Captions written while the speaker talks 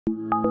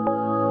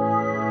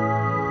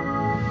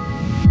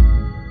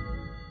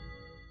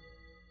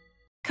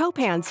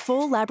COPAN's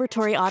full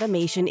laboratory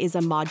automation is a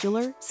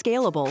modular,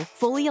 scalable,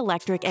 fully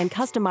electric, and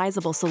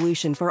customizable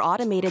solution for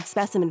automated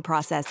specimen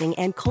processing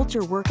and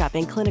culture workup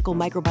in clinical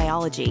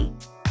microbiology.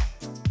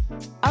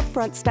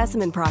 Upfront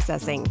specimen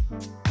processing.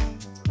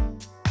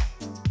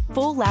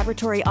 Full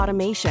laboratory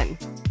automation.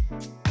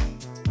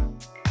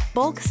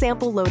 Bulk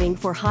sample loading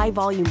for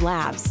high-volume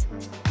labs.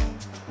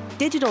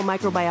 Digital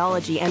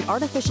microbiology and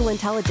artificial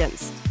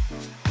intelligence.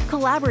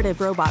 Collaborative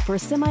robot for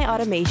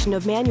semi-automation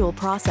of manual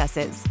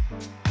processes.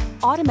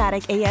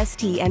 Automatic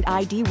AST and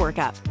ID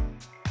workup.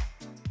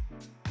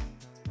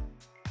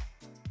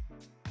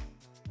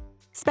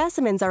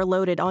 Specimens are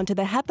loaded onto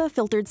the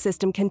HEPA-filtered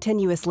system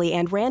continuously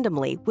and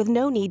randomly with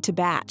no need to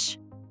batch.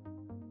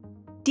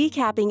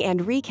 Decapping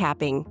and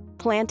recapping,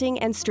 planting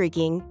and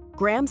streaking,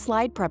 gram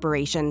slide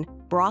preparation,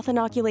 broth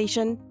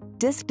inoculation,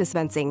 disc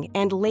dispensing,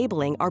 and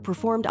labeling are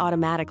performed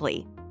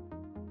automatically.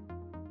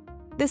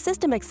 The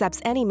system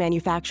accepts any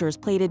manufacturer's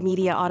plated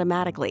media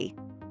automatically.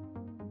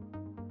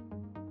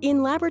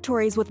 In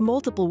laboratories with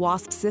multiple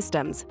WASP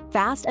systems,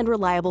 fast and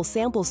reliable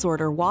sample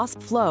sorter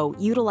WASP-FLO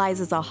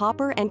utilizes a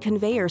hopper and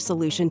conveyor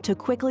solution to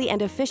quickly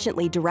and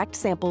efficiently direct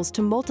samples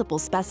to multiple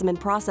specimen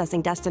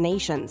processing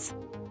destinations.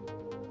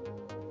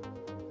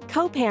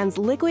 COPAN's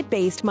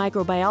liquid-based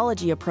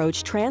microbiology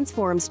approach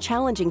transforms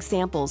challenging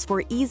samples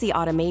for easy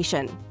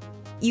automation.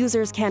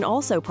 Users can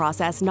also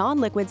process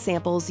non-liquid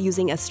samples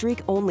using a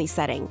streak-only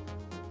setting.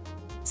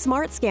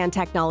 SmartScan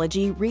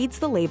technology reads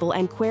the label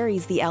and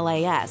queries the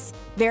LAS,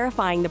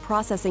 verifying the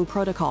processing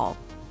protocol.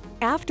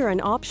 After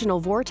an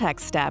optional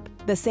vortex step,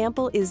 the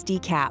sample is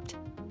decapped.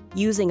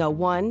 Using a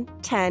 1,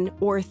 10,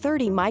 or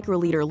 30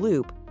 microliter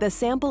loop, the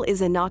sample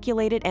is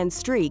inoculated and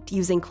streaked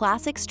using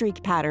classic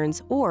streak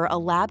patterns or a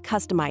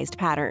lab-customized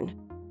pattern.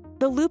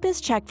 The loop is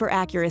checked for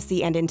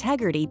accuracy and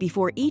integrity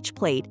before each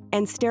plate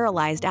and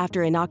sterilized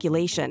after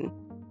inoculation.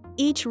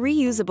 Each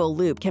reusable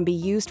loop can be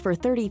used for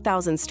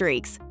 30,000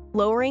 streaks,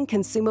 lowering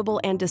consumable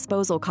and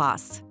disposal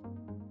costs.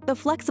 The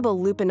flexible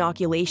loop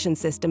inoculation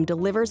system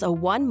delivers a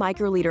 1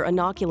 microliter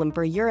inoculum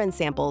for urine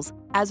samples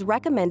as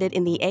recommended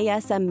in the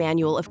ASM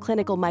Manual of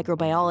Clinical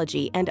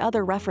Microbiology and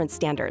other reference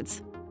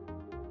standards.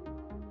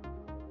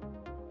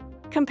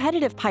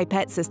 Competitive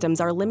pipette systems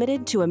are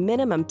limited to a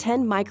minimum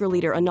 10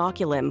 microliter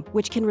inoculum,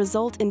 which can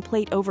result in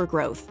plate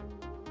overgrowth.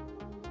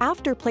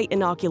 After plate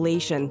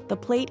inoculation, the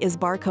plate is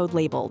barcode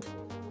labeled.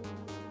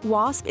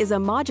 WASP is a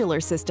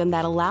modular system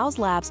that allows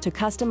labs to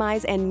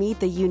customize and meet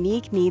the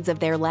unique needs of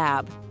their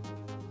lab.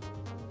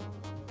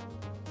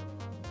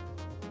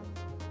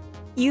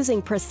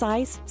 Using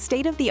precise,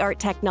 state-of-the-art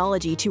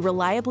technology to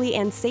reliably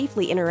and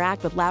safely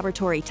interact with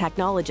laboratory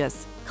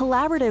technologists,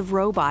 Collaborative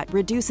Robot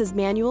reduces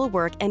manual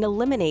work and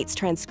eliminates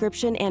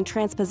transcription and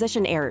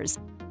transposition errors,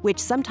 which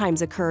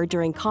sometimes occur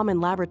during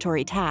common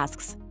laboratory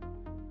tasks.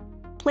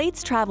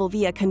 Plates travel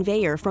via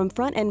conveyor from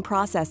front-end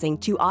processing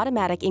to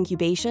automatic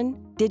incubation,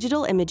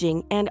 digital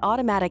imaging, and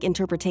automatic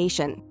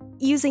interpretation.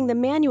 Using the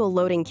manual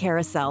loading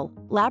carousel,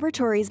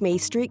 laboratories may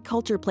streak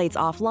culture plates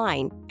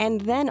offline and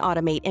then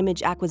automate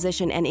image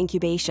acquisition and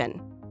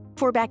incubation.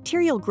 For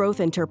bacterial growth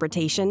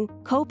interpretation,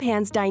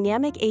 COPAN's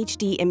dynamic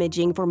HD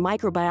imaging for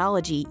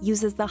microbiology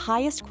uses the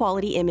highest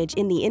quality image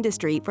in the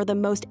industry for the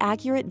most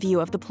accurate view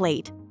of the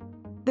plate.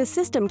 The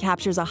system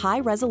captures a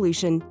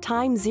high-resolution,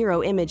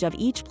 time-zero image of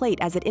each plate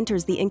as it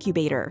enters the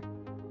incubator.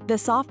 The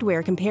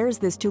software compares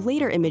this to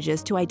later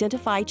images to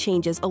identify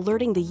changes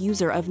alerting the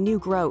user of new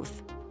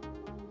growth.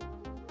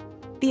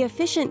 The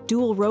efficient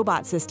dual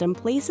robot system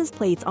places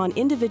plates on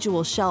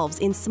individual shelves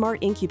in smart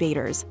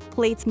incubators.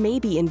 Plates may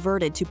be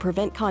inverted to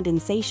prevent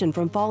condensation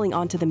from falling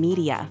onto the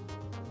media.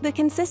 The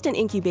consistent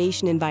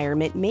incubation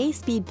environment may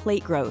speed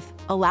plate growth,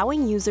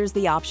 allowing users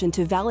the option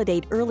to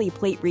validate early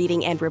plate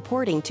reading and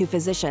reporting to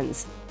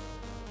physicians.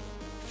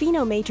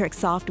 PhenoMATRIX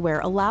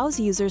software allows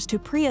users to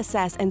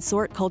pre-assess and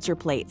sort culture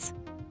plates.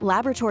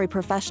 Laboratory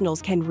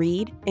professionals can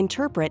read,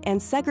 interpret,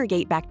 and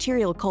segregate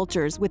bacterial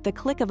cultures with the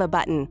click of a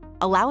button,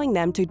 allowing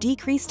them to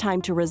decrease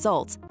time to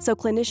results so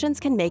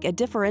clinicians can make a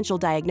differential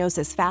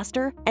diagnosis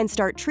faster and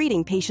start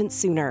treating patients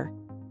sooner.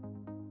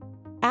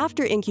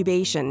 After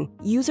incubation,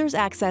 users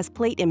access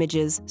plate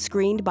images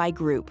screened by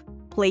group.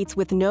 Plates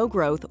with no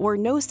growth or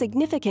no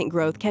significant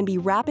growth can be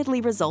rapidly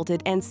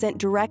resulted and sent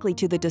directly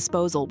to the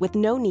disposal with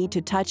no need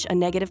to touch a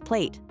negative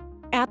plate.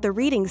 At the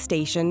reading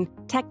station,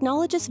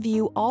 technologists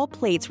view all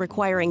plates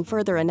requiring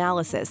further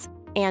analysis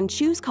and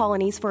choose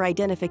colonies for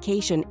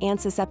identification and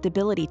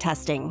susceptibility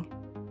testing.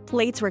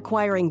 Plates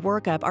requiring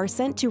workup are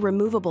sent to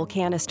removable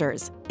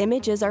canisters.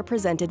 Images are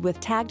presented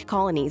with tagged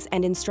colonies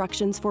and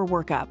instructions for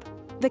workup.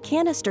 The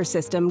canister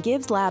system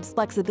gives labs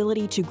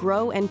flexibility to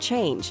grow and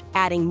change,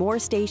 adding more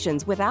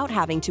stations without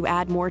having to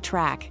add more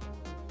track.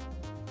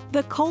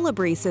 The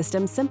Colibri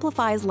system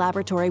simplifies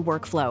laboratory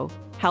workflow,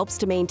 helps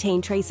to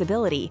maintain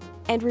traceability,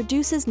 and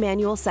reduces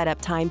manual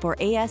setup time for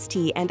AST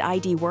and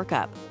ID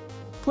workup.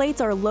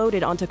 Plates are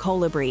loaded onto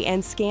Colibri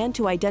and scanned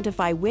to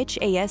identify which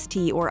AST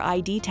or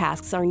ID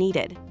tasks are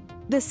needed.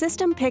 The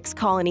system picks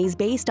colonies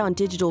based on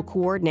digital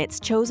coordinates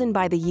chosen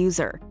by the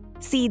user,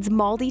 seeds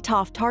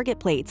MALDI-TOF target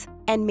plates,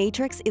 and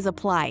matrix is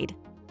applied.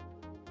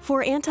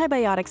 For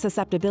antibiotic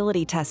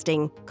susceptibility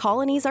testing,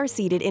 colonies are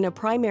seeded in a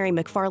primary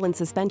McFarland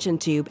suspension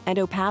tube and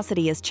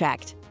opacity is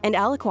checked, and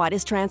aliquot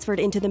is transferred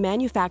into the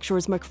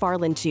manufacturer's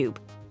McFarland tube.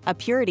 A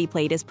purity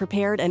plate is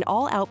prepared and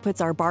all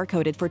outputs are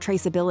barcoded for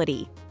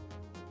traceability.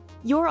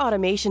 Your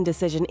automation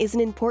decision is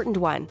an important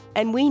one,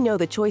 and we know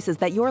the choices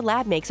that your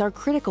lab makes are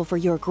critical for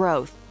your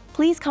growth.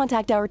 Please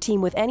contact our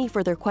team with any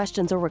further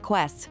questions or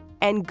requests,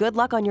 and good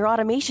luck on your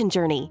automation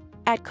journey.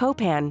 At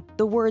COPAN,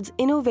 the words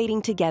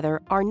 "innovating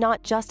together" are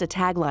not just a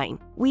tagline.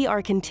 We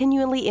are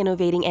continually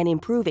innovating and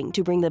improving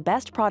to bring the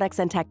best products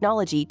and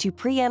technology to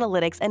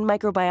pre-analytics and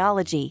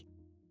microbiology.